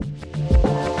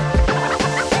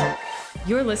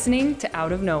You're listening to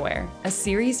Out of Nowhere, a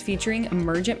series featuring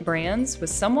emergent brands with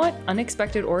somewhat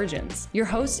unexpected origins. Your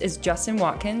host is Justin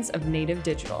Watkins of Native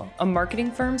Digital, a marketing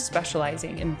firm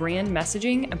specializing in brand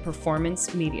messaging and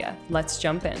performance media. Let's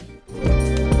jump in.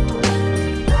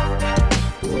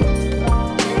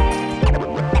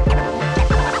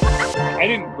 I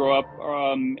didn't grow up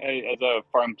as a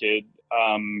farm kid.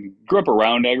 Grew up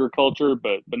around agriculture,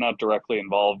 but not directly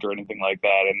involved or anything like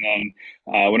that. And then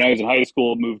when I was in high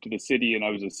school, moved to the city, and I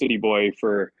was a city boy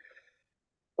for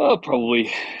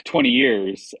probably 20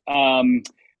 years.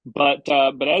 But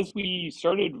as we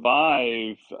started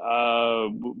Vive,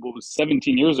 what was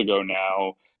 17 years ago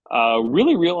now,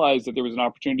 really realized that there was an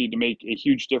opportunity to make a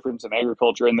huge difference in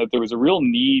agriculture, and that there was a real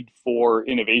need for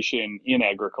innovation in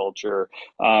agriculture,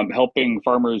 helping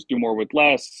farmers do more with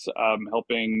less,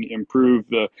 helping improve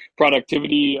the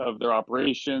productivity of their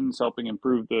operations, helping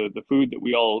improve the food that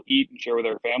we all eat and share with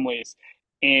our families.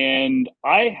 And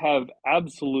I have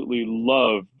absolutely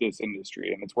loved this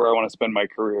industry, and it's where I want to spend my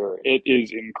career. It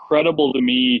is incredible to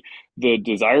me, the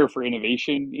desire for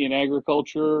innovation in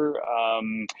agriculture,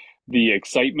 the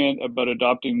excitement about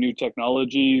adopting new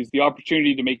technologies, the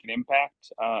opportunity to make an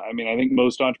impact. I think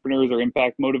most entrepreneurs are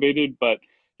impact motivated, but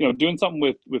doing something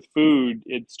with food,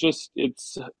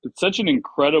 it's such an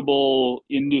incredible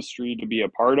industry to be a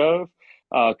part of,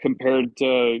 compared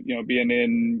to being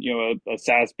in a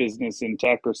SaaS business in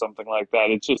tech or something like that.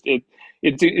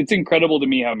 It's incredible to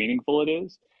me how meaningful it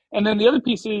is. And then the other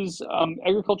piece is,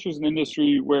 agriculture is an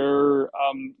industry where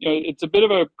it's a bit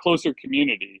of a closer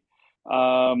community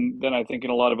than I think in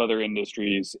a lot of other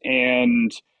industries.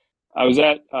 And I was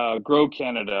at Grow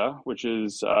Canada, which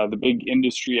is the big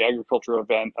industry agriculture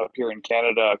event up here in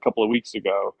Canada a couple of weeks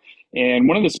ago. And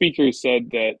one of the speakers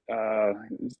said that,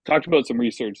 talked about some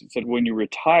research that said when you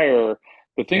retire,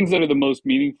 the things that are the most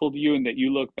meaningful to you and that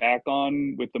you look back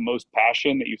on with the most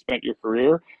passion that you spent your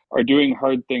career are doing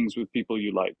hard things with people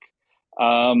you like.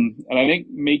 And I think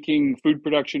making food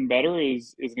production better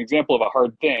is an example of a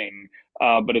hard thing,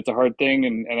 but it's a hard thing,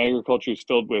 and agriculture is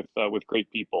filled with great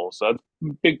people. So that's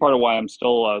a big part of why I'm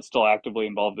still actively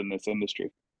involved in this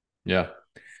industry. Yeah.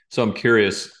 So I'm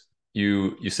curious.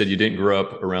 You said you didn't grow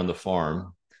up around the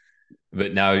farm,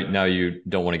 but now you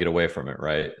don't want to get away from it,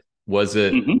 right? Was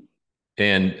it? Mm-hmm.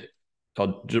 And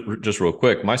I'll just real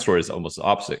quick, my story is almost the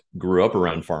opposite. Grew up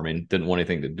around farming, didn't want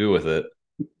anything to do with it.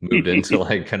 Moved into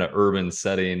like kind of urban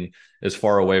setting, as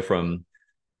far away from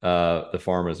the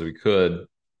farm as we could.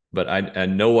 But I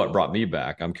know what brought me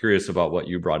back. I'm curious about what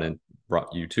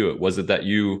brought you to it. Was it that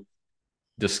you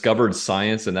discovered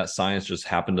science and that science just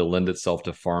happened to lend itself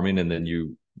to farming, and then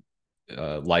you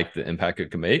liked the impact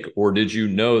it could make? Or did you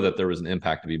know that there was an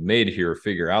impact to be made here,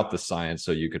 figure out the science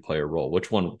so you could play a role? Which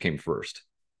one came first?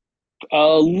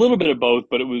 A little bit of both,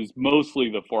 but it was mostly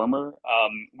the former.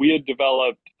 We had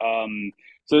developed,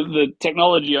 so the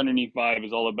technology underneath Vive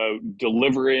is all about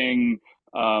delivering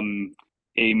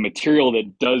a material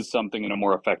that does something in a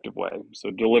more effective way.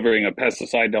 So delivering a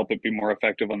pesticide to help it be more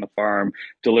effective on the farm,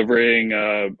 delivering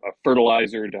a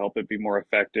fertilizer to help it be more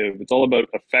effective. It's all about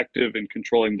effective and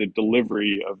controlling the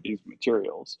delivery of these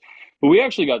materials. But we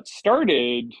actually got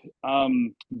started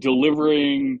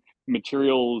delivering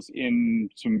materials in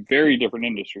some very different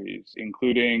industries,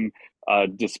 including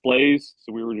displays.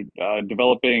 So we were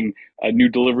developing a new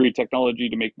delivery technology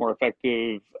to make more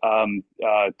effective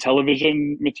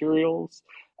television materials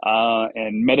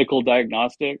and medical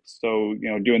diagnostics. So,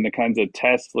 doing the kinds of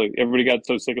tests, like everybody got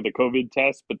so sick of the COVID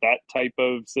test, but that type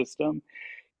of system.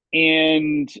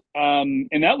 And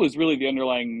that was really the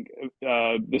underlying,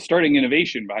 the starting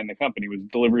innovation behind the company was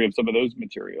delivery of some of those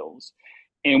materials.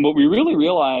 And what we really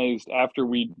realized after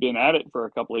we'd been at it for a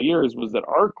couple of years was that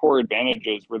our core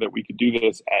advantages were that we could do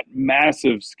this at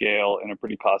massive scale in a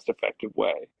pretty cost-effective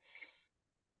way.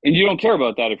 And you don't care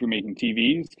about that if you're making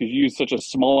TVs, because you use such a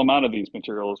small amount of these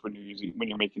materials when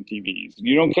you're making TVs. And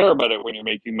you don't care about it when you're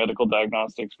making medical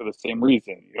diagnostics for the same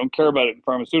reason. You don't care about it in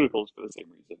pharmaceuticals for the same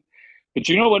reason. But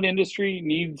you know what industry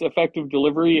needs effective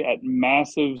delivery at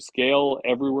massive scale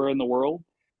everywhere in the world?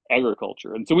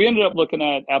 Agriculture. And so we ended up looking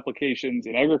at applications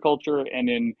in agriculture and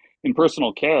in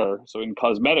personal care. So in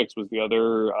cosmetics was the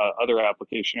other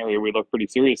application area we looked pretty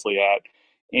seriously at.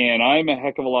 And I'm a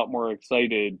heck of a lot more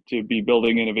excited to be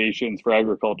building innovations for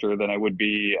agriculture than I would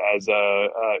be as in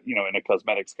a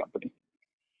cosmetics company.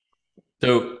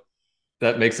 So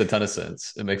that makes a ton of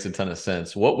sense. It makes a ton of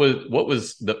sense. What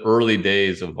was the early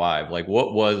days of Vive? Like,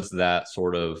 what was that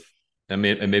sort of, and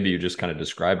maybe you just kind of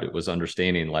described it, was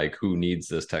understanding like who needs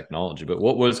this technology, but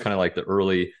what was kind of like the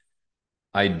early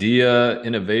idea,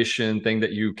 innovation thing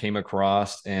that you came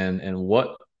across, and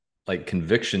what like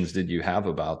convictions did you have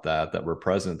about that were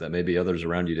present that maybe others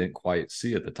around you didn't quite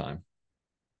see at the time?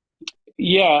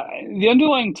 Yeah, the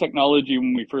underlying technology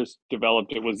when we first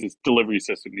developed it was this delivery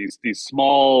system, these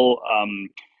small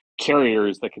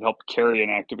carriers that can help carry an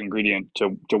active ingredient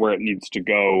to where it needs to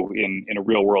go in a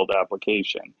real world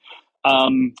application.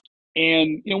 Um,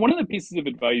 and one of the pieces of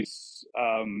advice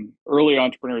early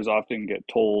entrepreneurs often get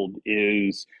told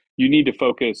is you need to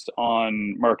focus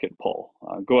on market pull.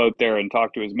 Go out there and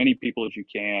talk to as many people as you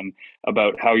can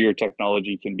about how your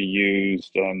technology can be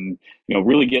used, and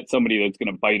really get somebody that's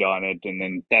going to bite on it, and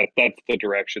then that's the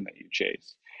direction that you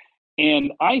chase.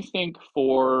 And I think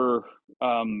for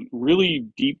really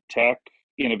deep tech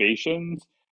innovations,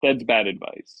 that's bad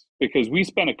advice, because we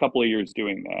spent a couple of years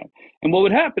doing that. And what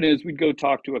would happen is we'd go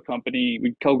talk to a company,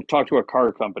 we'd go talk to a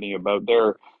car company about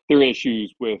their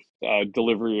issues with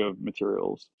delivery of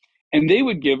materials. And they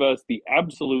would give us the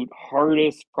absolute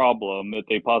hardest problem that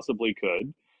they possibly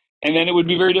could. And then it would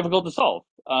be very difficult to solve.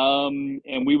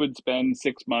 And we would spend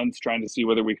 6 months trying to see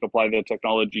whether we could apply the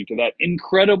technology to that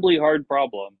incredibly hard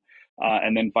problem,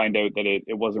 and then find out that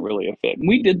it wasn't really a fit. And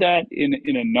we did that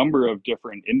in a number of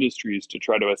different industries to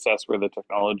try to assess where the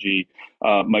technology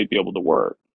might be able to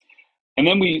work. And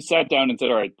then we sat down and said,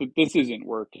 all right, this isn't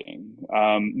working.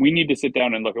 We need to sit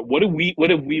down and look at what have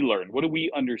we learned? What do we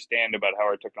understand about how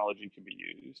our technology can be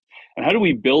used? And how do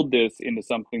we build this into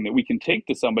something that we can take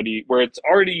to somebody where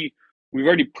we've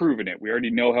already proven it. We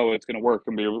already know how it's going to work,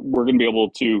 and we're going to be able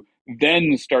to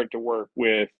then start to work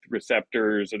with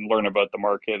receptors and learn about the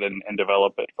market and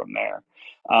develop it from there.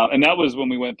 And that was when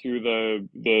we went through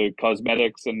the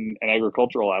cosmetics and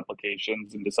agricultural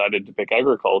applications and decided to pick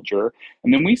agriculture.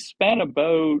 And then we spent I'm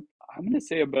going to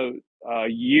say about a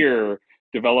year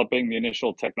developing the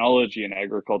initial technology in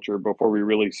agriculture before we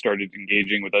really started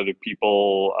engaging with other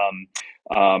people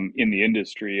in the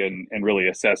industry, and really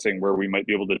assessing where we might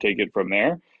be able to take it from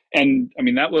there. And I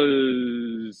mean, that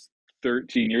was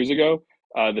 13 years ago.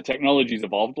 The technology's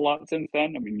evolved a lot since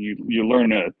then. I mean, you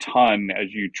learn a ton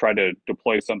as you try to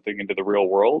deploy something into the real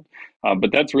world,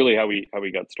 but that's really how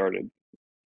we got started.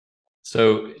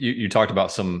 So you talked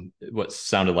about some what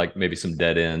sounded like maybe some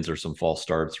dead ends or some false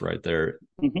starts right there.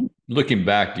 Mm-hmm. Looking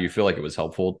back, do you feel like it was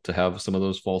helpful to have some of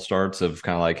those false starts of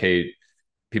kind of like, hey,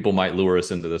 people might lure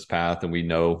us into this path and we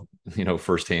know,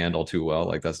 firsthand all too well,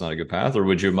 like that's not a good path? Or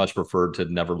would you much prefer to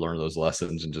never learn those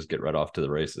lessons and just get right off to the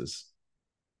races?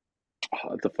 Oh,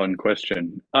 that's a fun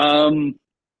question.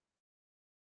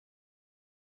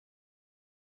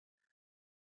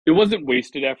 It wasn't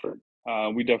wasted effort.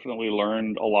 We definitely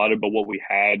learned a lot about what we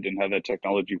had and how that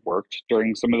technology worked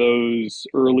during some of those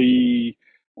early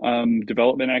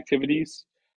development activities.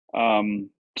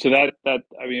 So that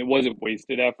I mean, it wasn't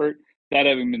wasted effort. That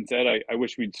having been said, I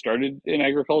wish we'd started in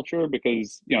agriculture,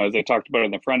 because as I talked about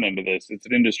on the front end of this, it's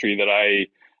an industry that I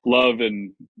love,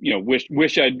 and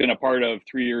wish I'd been a part of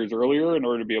 3 years earlier in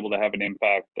order to be able to have an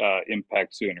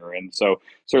impact sooner. And so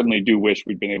certainly do wish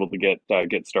we'd been able to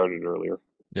get started earlier.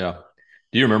 Yeah.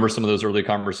 Do you remember some of those early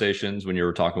conversations when you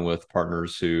were talking with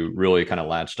partners who really kind of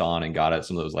latched on and got at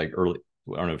some of those like early,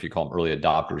 I don't know if you call them early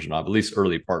adopters or not, but at least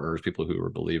early partners, people who were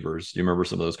believers? Do you remember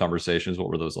some of those conversations? What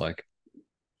were those like?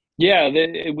 Yeah,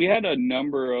 we had a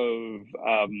number of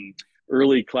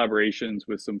early collaborations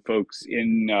with some folks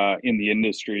in the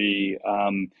industry,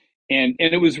 and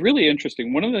it was really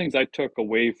interesting. One of the things I took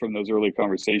away from those early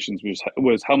conversations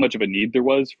was how much of a need there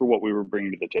was for what we were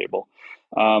bringing to the table.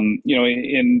 In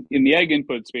the ag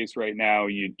input space right now,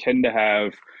 you tend to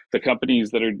have the companies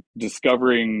that are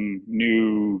discovering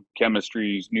new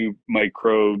chemistries, new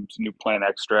microbes, new plant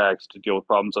extracts to deal with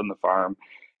problems on the farm.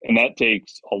 And that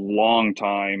takes a long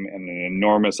time and an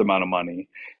enormous amount of money.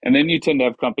 And then you tend to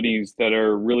have companies that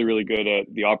are really, really good at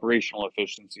the operational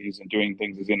efficiencies and doing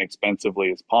things as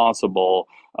inexpensively as possible,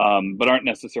 but aren't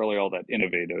necessarily all that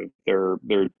innovative.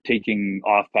 They're taking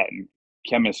off patent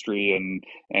chemistry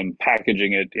and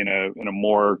packaging it in a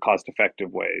more cost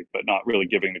effective way, but not really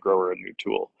giving the grower a new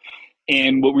tool.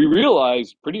 And what we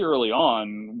realized pretty early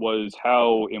on was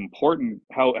how important,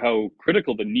 how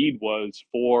critical the need was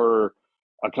for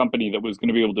a company that was going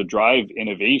to be able to drive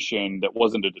innovation that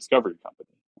wasn't a discovery company,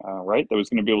 right? That was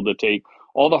going to be able to take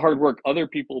all the hard work other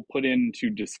people put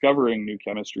into discovering new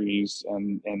chemistries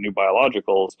and new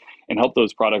biologicals, and help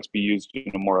those products be used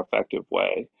in a more effective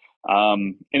way.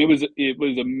 And it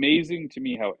was amazing to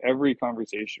me how every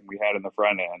conversation we had in the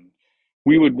front end,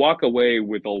 we would walk away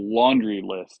with a laundry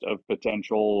list of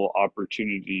potential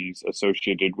opportunities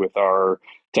associated with our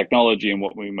technology and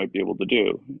what we might be able to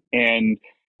do. And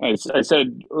I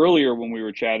said earlier when we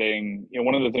were chatting,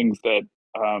 one of the things that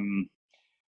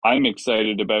I'm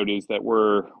excited about is that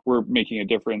we're making a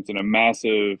difference in a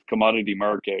massive commodity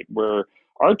market where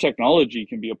our technology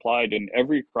can be applied in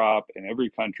every crop in every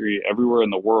country everywhere in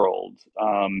the world,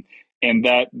 and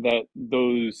that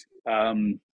those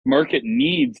market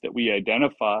needs that we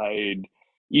identified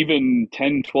even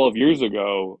 10, 12 years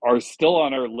ago are still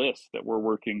on our list that we're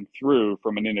working through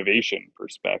from an innovation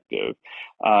perspective,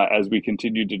 as we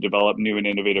continue to develop new and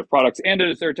innovative products and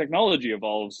as their technology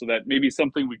evolves, so that maybe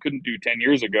something we couldn't do 10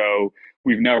 years ago,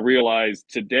 we've now realized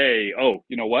today, oh,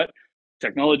 you know what?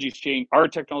 Technology's changed, our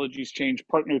technology's changed,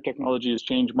 partner technology has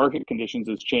changed, market conditions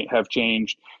have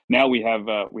changed. Now we have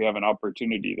an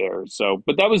opportunity there. So,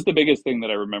 but that was the biggest thing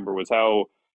that I remember was how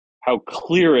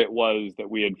clear it was that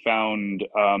we had found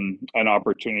an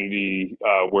opportunity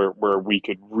where we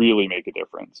could really make a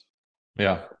difference.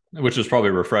 Yeah, which is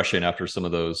probably refreshing after some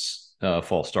of those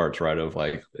false starts, right? Of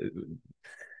like,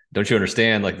 don't you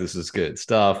understand? Like, this is good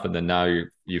stuff, and then now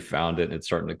you found it, and it's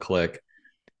starting to click.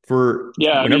 For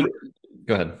Yeah, I whenever, mean,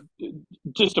 go ahead.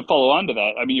 just to follow on to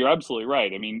that, I mean, you're absolutely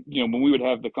right. I mean, when we would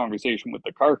have the conversation with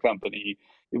the car company,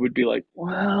 it would be like,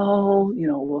 well,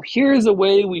 well, here's a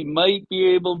way we might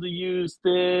be able to use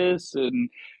this, and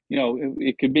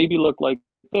it could maybe look like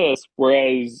this.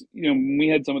 Whereas, when we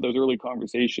had some of those early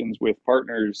conversations with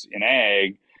partners in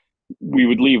ag, we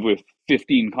would leave with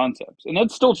 15 concepts. And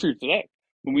that's still true today.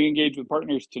 When we engage with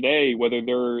partners today, whether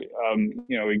they're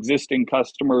existing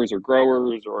customers or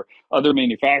growers or other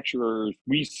manufacturers,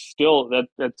 we still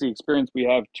that's the experience we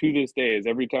have to this day. Is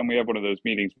every time we have one of those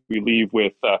meetings, we leave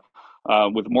with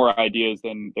more ideas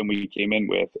than we came in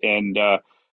with, and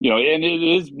it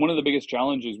is one of the biggest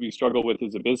challenges we struggle with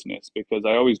as a business, because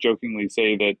I always jokingly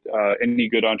say that any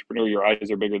good entrepreneur, your eyes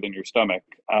are bigger than your stomach,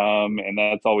 and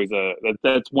that's always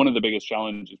that's one of the biggest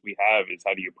challenges we have is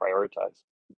how do you prioritize?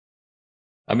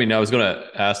 I mean, I was going to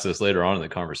ask this later on in the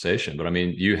conversation, but I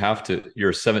mean, you're a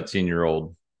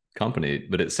 17-year-old company,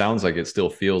 but it sounds like it still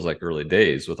feels like early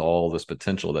days with all this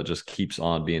potential that just keeps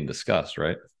on being discussed,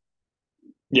 right?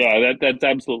 Yeah, that's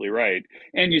absolutely right.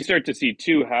 And you start to see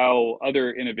too how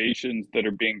other innovations that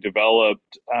are being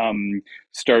developed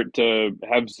start to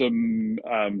have some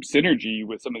synergy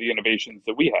with some of the innovations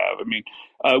that we have. I mean,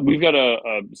 we've got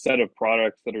a set of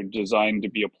products that are designed to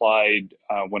be applied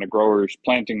when a grower is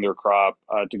planting their crop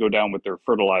to go down with their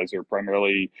fertilizer,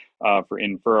 primarily for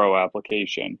in-furrow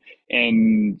application.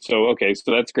 And so, okay,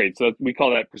 so that's great. So we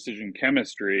call that precision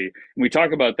chemistry. And we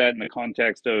talk about that in the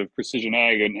context of precision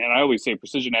ag. And I always say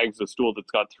precision ag is a stool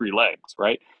that's got three legs,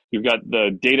 right? You've got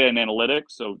the data and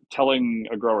analytics. So telling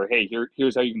a grower, hey,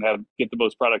 here's how you can get the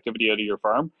most productivity out of your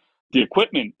farm. The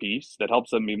equipment piece that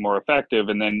helps them be more effective.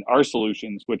 And then our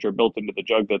solutions, which are built into the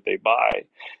jug that they buy.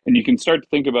 And you can start to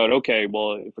think about, okay,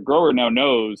 well, if a grower now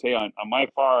knows, hey, on my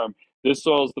farm, this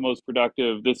soil is the most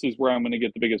productive. This is where I'm going to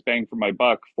get the biggest bang for my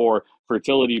buck for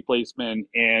fertility placement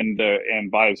and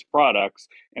Vive's products.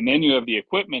 And then you have the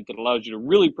equipment that allows you to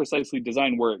really precisely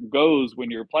design where it goes when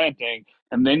you're planting.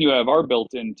 And then you have our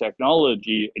built-in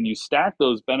technology, and you stack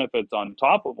those benefits on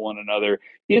top of one another.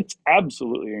 It's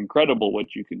absolutely incredible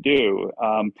what you can do.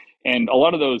 And a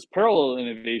lot of those parallel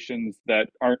innovations that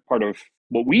aren't part of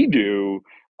what we do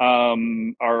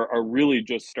are really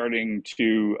just starting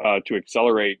to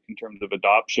accelerate in terms of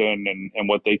adoption and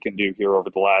what they can do here over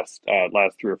the last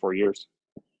 3 or 4 years.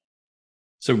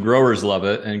 So growers love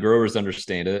it and growers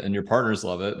understand it, and your partners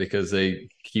love it because they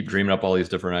keep dreaming up all these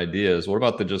different ideas. What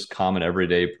about the just common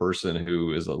everyday person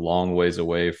who is a long ways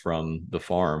away from the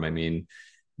farm? I mean,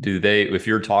 if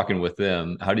you're talking with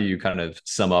them, how do you kind of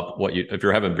sum up if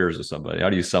you're having beers with somebody,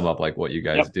 how do you sum up like what you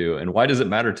guys Yep. do, and why does it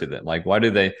matter to them? Like, what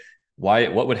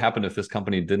would happen if this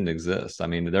company didn't exist? I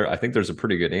mean, I think there's a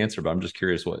pretty good answer, but I'm just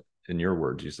curious what, in your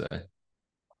words, you say.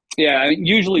 Yeah, I mean,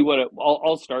 usually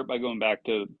I'll start by going back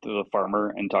to the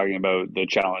farmer and talking about the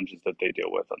challenges that they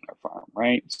deal with on their farm,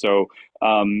 right? So,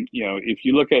 if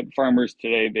you look at farmers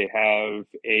today, they have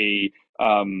a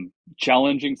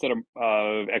challenging set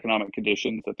of economic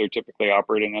conditions that they're typically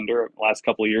operating under. The last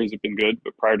couple of years have been good,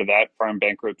 but prior to that, farm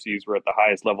bankruptcies were at the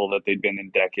highest level that they'd been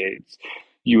in decades.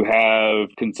 You have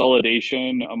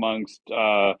consolidation amongst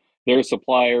their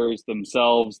suppliers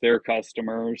themselves, their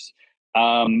customers.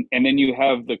 And then you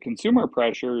have the consumer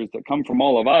pressures that come from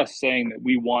all of us saying that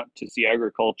we want to see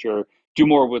agriculture do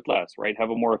more with less, right? Have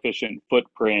a more efficient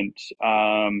footprint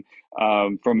from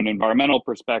an environmental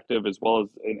perspective, as well as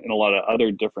in a lot of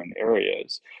other different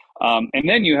areas. And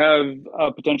then you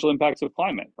have potential impacts of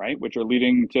climate, right? Which are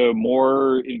leading to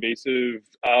more invasive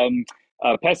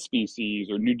pest species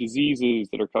or new diseases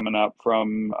that are coming up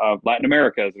from Latin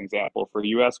America, as an example, for a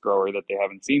US grower that they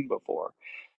haven't seen before.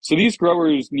 So these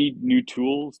growers need new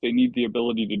tools. They need the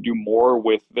ability to do more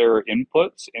with their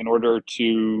inputs in order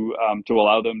to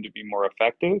allow them to be more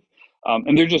effective.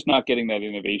 And they're just not getting that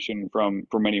innovation from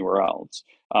anywhere else.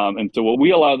 And so what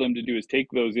we allow them to do is take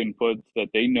those inputs that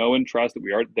they know and trust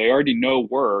that they already know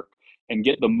work, and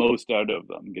get the most out of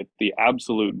them, get the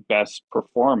absolute best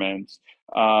performance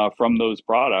from those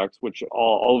products, which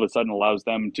all of a sudden allows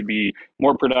them to be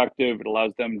more productive. It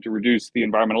allows them to reduce the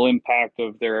environmental impact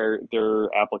of their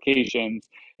applications.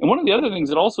 And one of the other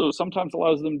things it also sometimes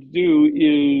allows them to do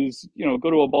is, go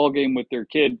to a ball game with their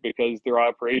kid because their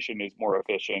operation is more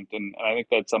efficient. And I think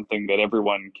that's something that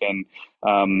everyone can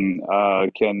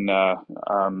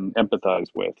empathize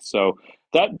with. So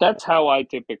that's how I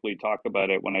typically talk about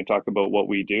it when I talk about what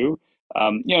we do.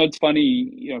 It's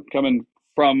funny, coming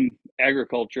from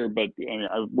agriculture, but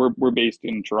we're based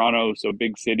in Toronto, so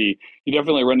big city. You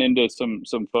definitely run into some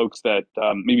folks that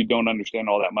maybe don't understand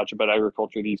all that much about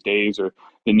agriculture these days, or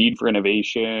the need for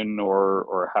innovation,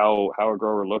 or how a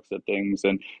grower looks at things.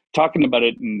 And talking about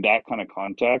it in that kind of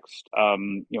context,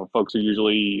 folks are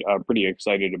usually pretty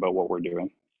excited about what we're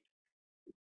doing.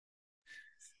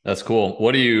 That's cool.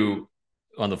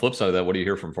 On the flip side of that, what do you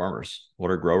hear from farmers?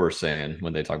 What are growers saying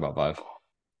when they talk about Vive?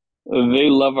 They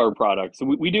love our products. So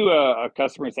we do a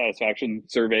customer satisfaction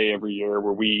survey every year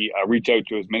where we reach out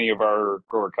to as many of our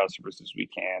grower customers as we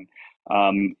can.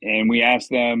 And we ask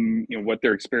them, what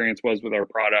their experience was with our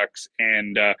products,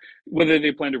 and whether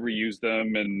they plan to reuse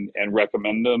them and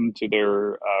recommend them to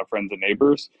their friends and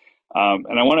neighbors.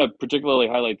 And I want to particularly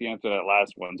highlight the answer to that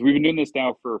last one. So we've been doing this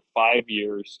now for 5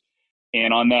 years.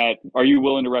 And on that, are you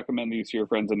willing to recommend these to your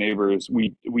friends and neighbors?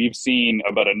 We've seen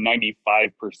about a 95%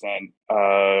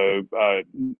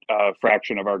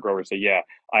 fraction of our growers say, yeah,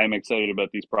 I am excited about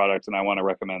these products and I want to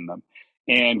recommend them.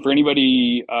 And for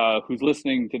anybody who's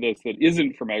listening to this that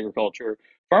isn't from agriculture,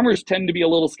 farmers tend to be a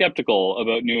little skeptical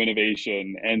about new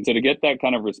innovation. And so to get that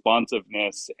kind of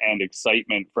responsiveness and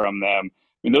excitement from them,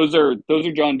 I mean, those are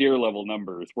John Deere level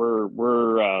numbers.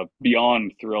 We're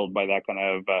beyond thrilled by that kind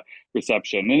of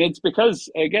reception, and it's because,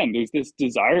 again, there's this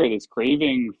desire, this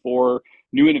craving for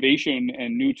new innovation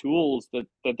and new tools that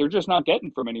they're just not getting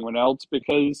from anyone else,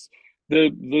 because the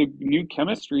new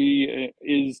chemistry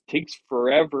takes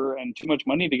forever and too much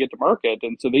money to get to market,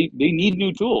 and so they need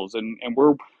new tools, and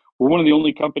we're one of the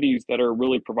only companies that are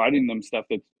really providing them stuff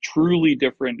that's truly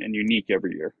different and unique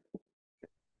every year.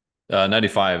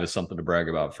 95 is something to brag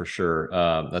about for sure.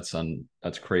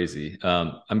 That's crazy.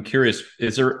 I'm curious,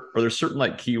 are there certain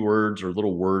like keywords or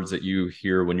little words that you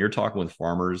hear when you're talking with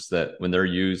farmers that when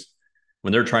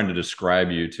they're trying to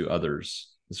describe you to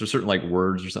others? Is there certain like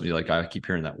words or something you're like, I keep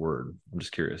hearing that word? I'm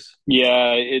just curious.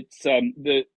 Yeah, it's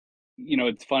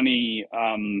funny.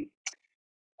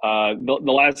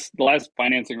 The last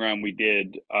financing round we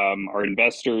did, our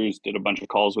investors did a bunch of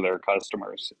calls with our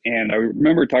customers, and I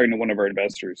remember talking to one of our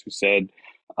investors who said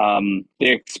they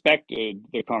expected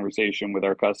the conversation with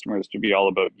our customers to be all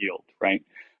about yield, right?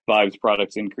 Vive's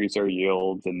products increase our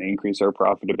yields and they increase our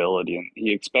profitability, and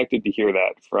he expected to hear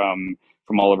that from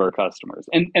all of our customers,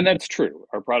 and that's true.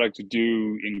 Our products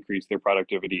do increase their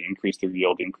productivity, increase their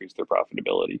yield, increase their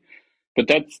profitability. But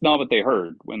that's not what they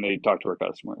heard when they talked to our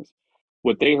customers.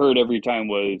 What they heard every time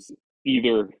was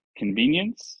either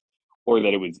convenience or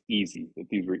that it was easy, that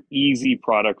these were easy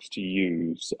products to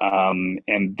use.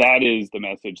 And that is the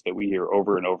message that we hear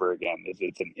over and over again, is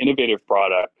it's an innovative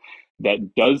product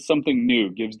that does something new,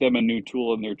 gives them a new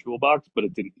tool in their toolbox, but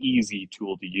it's an easy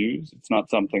tool to use. It's not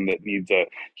something that needs a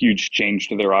huge change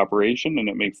to their operation, and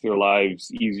it makes their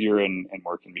lives easier and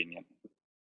more convenient.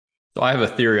 So I have a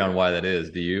theory on why that is.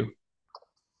 Do you?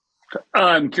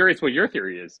 I'm curious what your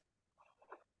theory is.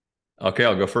 Okay,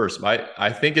 I'll go first.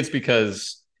 I think it's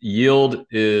because yield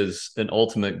is an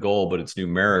ultimate goal, but it's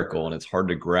numerical and it's hard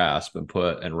to grasp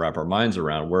and wrap our minds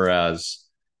around. Whereas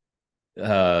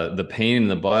the pain in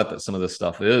the butt that some of this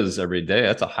stuff is every day,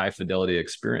 that's a high fidelity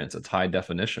experience. It's high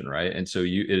definition, right? And so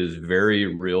it is very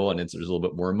real, and there's a little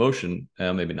bit more emotion.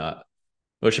 Maybe not.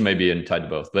 Emotion may be tied to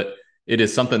both, but it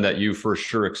is something that you for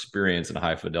sure experience in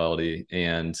high fidelity.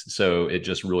 And so it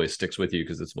just really sticks with you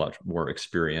because it's much more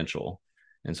experiential.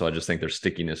 And so I just think there's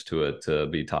stickiness to it to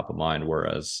be top of mind.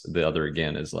 Whereas the other,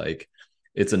 again, is like,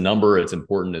 it's a number, it's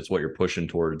important, it's what you're pushing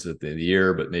towards at the end of the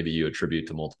year, but maybe you attribute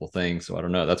to multiple things. So I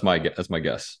don't know. That's my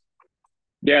guess.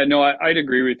 Yeah, no, I'd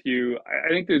agree with you. I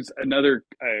think there's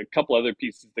a couple other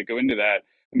pieces that go into that.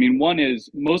 I mean, one is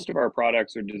most of our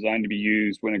products are designed to be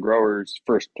used when a grower's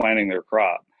first planting their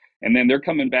crop. And then they're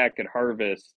coming back at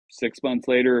harvest 6 months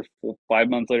later, 5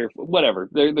 months later, whatever.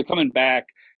 They're coming back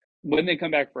when they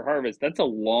come back for harvest, that's a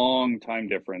long time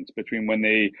difference between when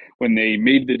they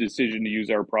made the decision to use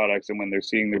our products and when they're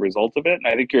seeing the results of it. And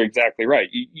I think you're exactly right.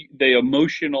 The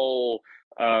emotional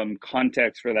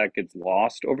context for that gets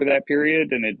lost over that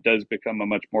period, and it does become a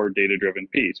much more data driven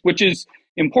piece, which is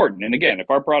important. And again, if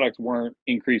our products weren't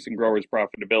increasing growers'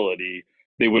 profitability,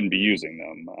 they wouldn't be using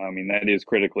them. I mean, that is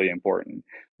critically important.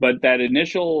 But that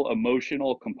initial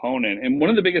emotional component, and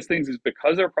one of the biggest things is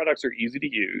because our products are easy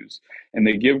to use and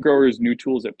they give growers new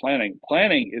tools at planting.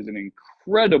 Planting is an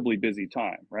incredibly busy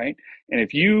time, right? And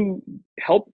if you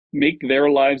help make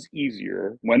their lives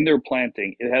easier when they're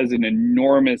planting, it has an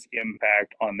enormous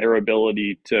impact on their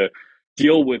ability to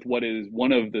deal with what is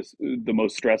one of the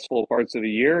most stressful parts of the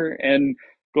year. And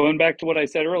going back to what I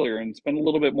said earlier, and spend a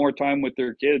little bit more time with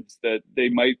their kids that they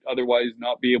might otherwise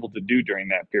not be able to do during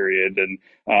that period.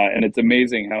 And it's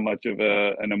amazing how much of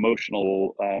an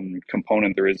emotional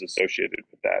component there is associated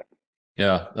with that.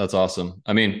 Yeah, that's awesome.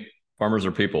 I mean, farmers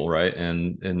are people, right?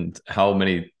 And how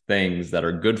many things that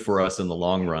are good for us in the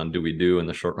long run do we do in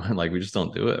the short run? Like we just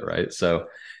don't do it, right? So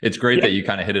it's great that you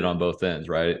kind of hit it on both ends,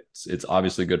 right? It's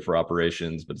obviously good for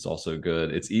operations, but it's also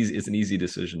good. It's easy. It's an easy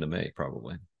decision to make,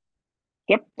 probably.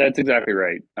 Yep, that's exactly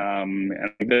right. And I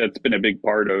think that's been a big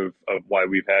part of why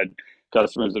we've had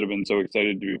customers that have been so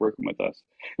excited to be working with us.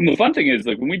 And the fun thing is,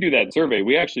 like when we do that survey,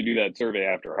 we actually do that survey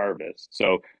after harvest.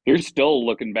 So they're still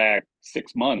looking back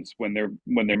 6 months when they're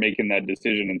making that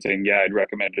decision and saying, yeah, I'd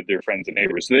recommend it to their friends and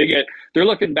neighbors. So they're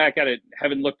looking back at it,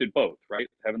 having looked at both, right?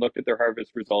 Having looked at their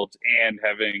harvest results and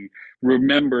having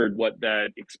remembered what that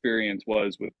experience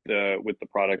was with the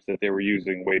products that they were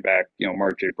using way back,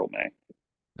 March, April, May.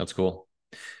 That's cool.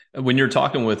 When you're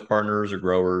talking with partners or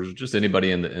growers, just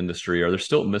anybody in the industry, are there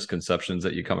still misconceptions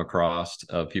that you come across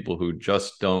of people who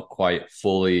just don't quite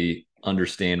fully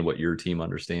understand what your team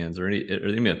understands, or any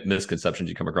misconceptions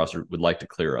you come across or would like to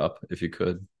clear up if you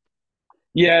could?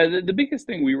 Yeah, the biggest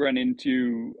thing we run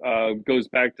into goes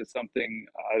back to something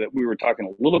that we were talking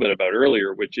a little bit about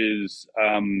earlier, which is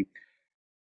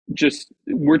just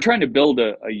we're trying to build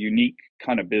a unique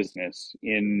kind of business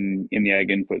in the ag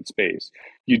input space.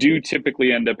 You do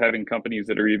typically end up having companies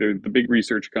that are either the big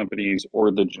research companies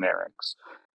or the generics.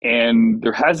 And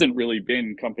there hasn't really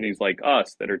been companies like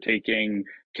us that are taking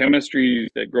chemistries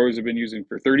that growers have been using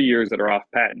for 30 years that are off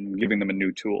patent and giving them a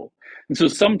new tool. And so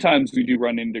sometimes we do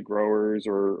run into growers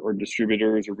or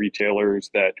distributors or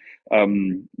retailers that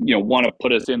want to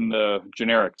put us in the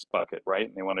generics bucket, right?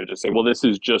 And they want to just say, well, this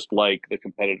is just like the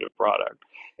competitive product.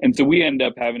 And so we end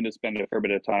up having to spend a fair bit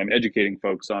of time educating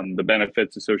folks on the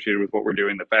benefits associated with what we're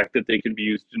doing, the fact that they can be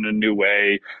used in a new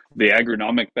way, the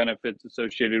agronomic benefits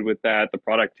associated with that, the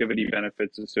productivity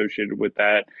benefits associated with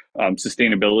that,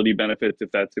 sustainability benefits if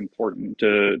that's important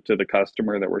to the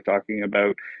customer that we're talking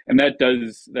about. And that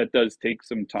does take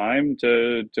some time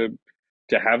to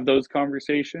have those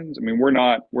conversations. I mean, we're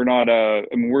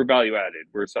value added.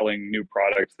 We're selling new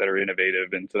products that are innovative,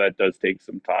 and so that does take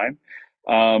some time.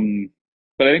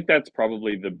 But I think that's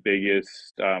probably the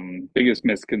biggest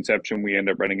misconception we end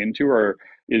up running into, or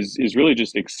is really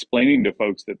just explaining to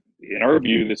folks that, in our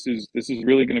view, this is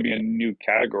really going to be a new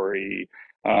category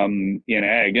in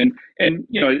ag. And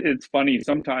it's funny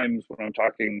sometimes when I'm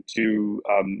talking to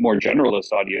more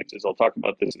generalist audiences, I'll talk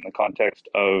about this in the context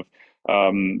of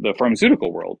the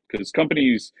pharmaceutical world, because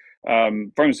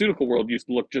pharmaceutical world used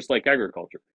to look just like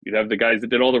agriculture. You'd have the guys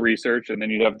that did all the research, and then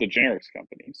you'd have the generics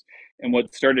companies. And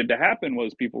what started to happen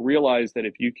was people realized that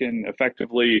if you can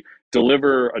effectively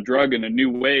deliver a drug in a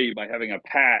new way by having a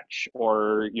patch,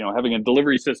 or having a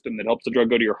delivery system that helps the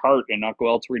drug go to your heart and not go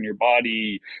elsewhere in your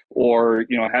body, or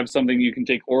have something you can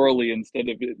take orally instead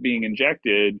of it being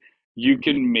injected, you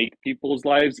can make people's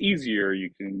lives easier. You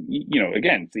can,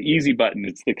 again, it's the easy button,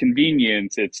 it's the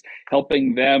convenience, it's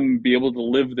helping them be able to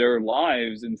live their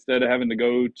lives instead of having to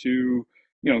go to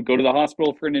the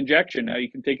hospital for an injection. Now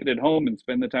you can take it at home and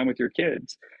spend the time with your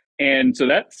kids. And so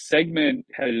that segment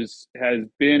has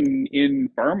been in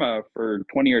pharma for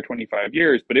 20 or 25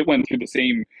 years, but it went through the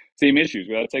same issues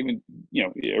with that segment.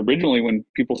 Originally when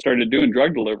people started doing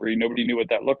drug delivery, nobody knew what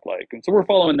that looked like. And so we're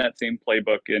following that same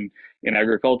playbook in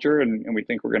agriculture, and we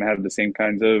think we're going to have the same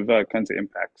kinds of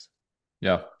impacts.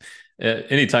 Yeah.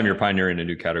 Anytime you're pioneering a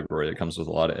new category, that comes with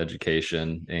a lot of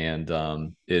education, and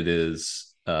it is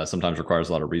sometimes requires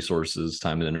a lot of resources,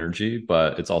 time, and energy,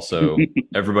 but it's also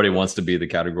everybody wants to be the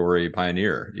category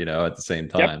pioneer, at the same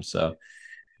time. Yep. So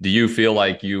do you feel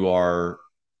like you are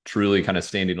truly kind of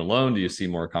standing alone? Do you see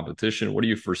more competition? What do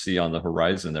you foresee on the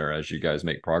horizon there as you guys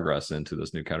make progress into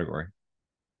this new category?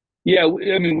 Yeah,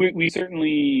 I mean, we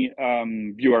certainly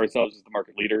view ourselves as the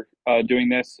market leader doing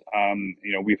this.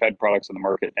 We've had products in the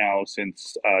market now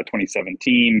since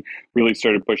 2017, really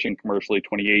started pushing commercially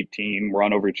 2018. We're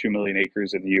on over 2 million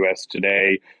acres in the US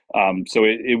today.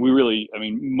 We really, I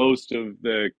mean, most of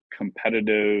the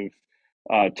competitive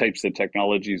types of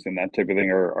technologies and that type of thing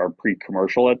are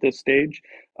pre-commercial at this stage.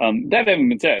 That having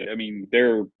been said, I mean,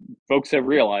 folks have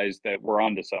realized that we're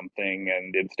onto something,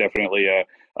 and it's definitely a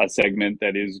segment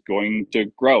that is going to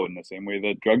grow in the same way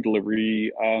that drug delivery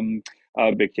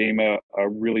became a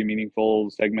really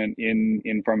meaningful segment in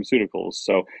pharmaceuticals.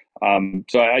 So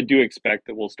I do expect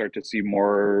that we'll start to see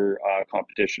more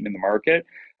competition in the market.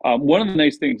 One of the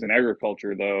nice things in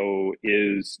agriculture, though,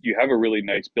 is you have a really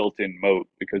nice built-in moat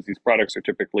because these products are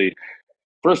typically,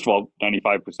 first of all,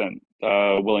 95%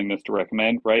 willingness to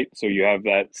recommend, right? So you have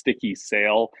that sticky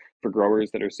sale for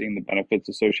growers that are seeing the benefits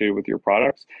associated with your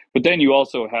products. But then you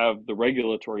also have the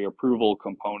regulatory approval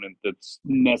component that's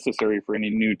necessary for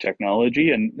any new technology.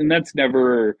 And that's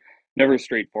never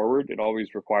straightforward. It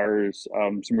always requires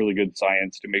some really good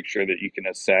science to make sure that you can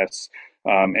assess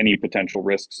any potential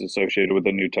risks associated with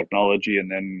the new technology,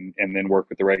 and then work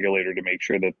with the regulator to make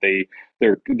sure that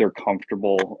they're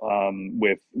comfortable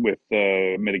with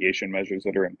the mitigation measures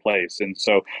that are in place. And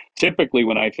so typically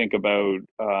when I think about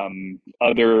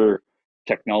other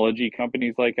technology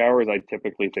companies like ours, I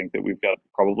typically think that we've got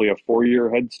probably a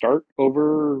 4-year head start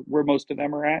over where most of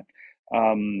them are at.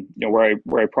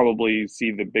 Where I probably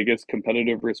see the biggest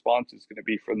competitive response is going to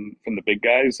be from the big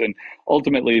guys, and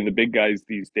ultimately the big guys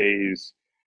these days,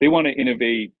 they want to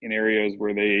innovate in areas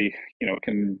where they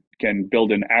can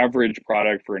build an average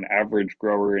product for an average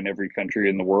grower in every country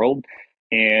in the world.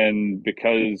 And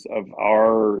because of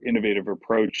our innovative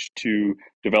approach to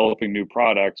developing new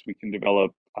products, we can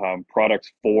develop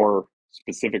products for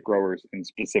specific growers in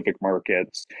specific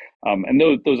markets. And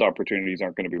those opportunities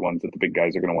aren't going to be ones that the big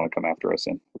guys are going to want to come after us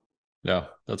in. Yeah,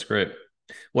 that's great.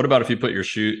 What about if you put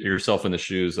yourself in the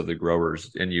shoes of the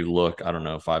growers and you look, I don't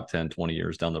know, 5, 10, 20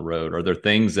 years down the road? Are there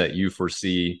things that you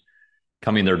foresee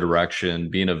coming their direction,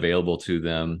 being available to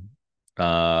them,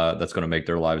 that's going to make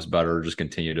their lives better, just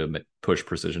continue to push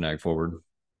precision ag forward?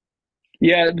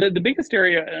 Yeah, the biggest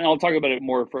area, and I'll talk about it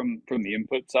more from the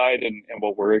input side and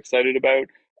what we're excited about.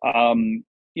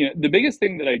 The biggest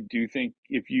thing that I do think,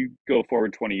 if you go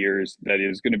forward 20 years, that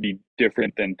is going to be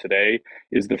different than today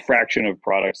is the fraction of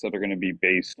products that are going to be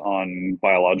based on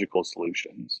biological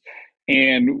solutions.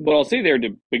 And what I'll say there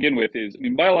to begin with is, I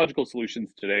mean, biological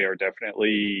solutions today are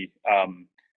definitely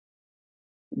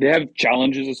they have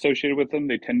challenges associated with them.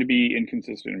 They tend to be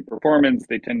inconsistent in performance.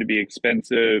 They tend to be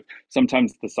expensive.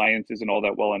 Sometimes the science isn't all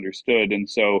that well understood. And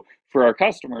so for our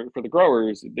customer, for the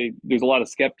growers, there's a lot of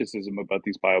skepticism about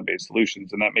these bio-based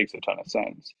solutions, and that makes a ton of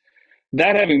sense.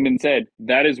 That having been said,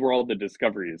 that is where all the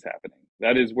discovery is happening.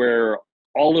 That is where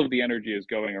all of the energy is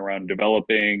going around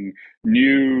developing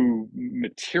new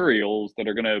materials that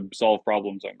are going to solve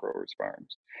problems on growers'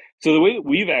 farms. So the way that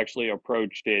we've actually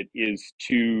approached it is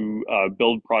to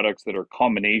build products that are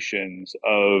combinations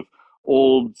of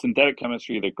old synthetic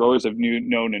chemistry that growers have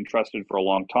known and trusted for a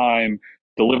long time,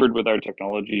 delivered with our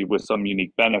technology with some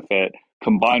unique benefit,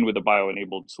 combined with a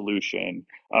bio-enabled solution,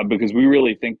 because we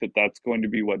really think that that's going to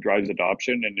be what drives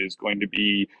adoption and is going to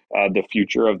be the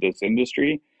future of this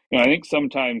industry. I think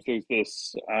sometimes there's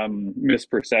this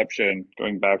misperception,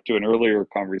 going back to an earlier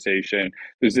conversation,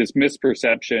 there's this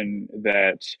misperception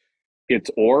that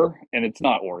it's or, and it's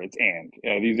not or, it's and.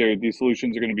 These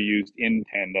solutions are going to be used in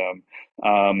tandem,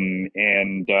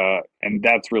 and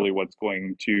that's really what's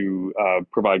going to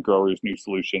provide growers new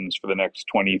solutions for the next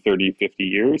 20, 30, 50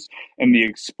 years. And the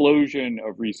explosion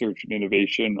of research and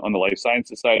innovation on the life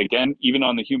sciences side, again, even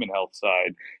on the human health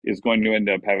side, is going to end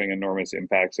up having enormous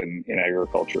impacts in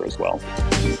agriculture as well.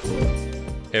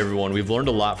 Hey everyone, we've learned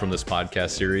a lot from this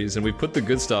podcast series, and we put the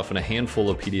good stuff in a handful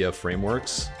of PDF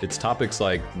frameworks. It's topics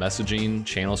like messaging,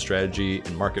 channel strategy,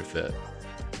 and market fit.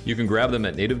 You can grab them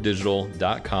at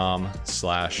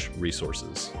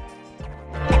nativedigital.com/resources.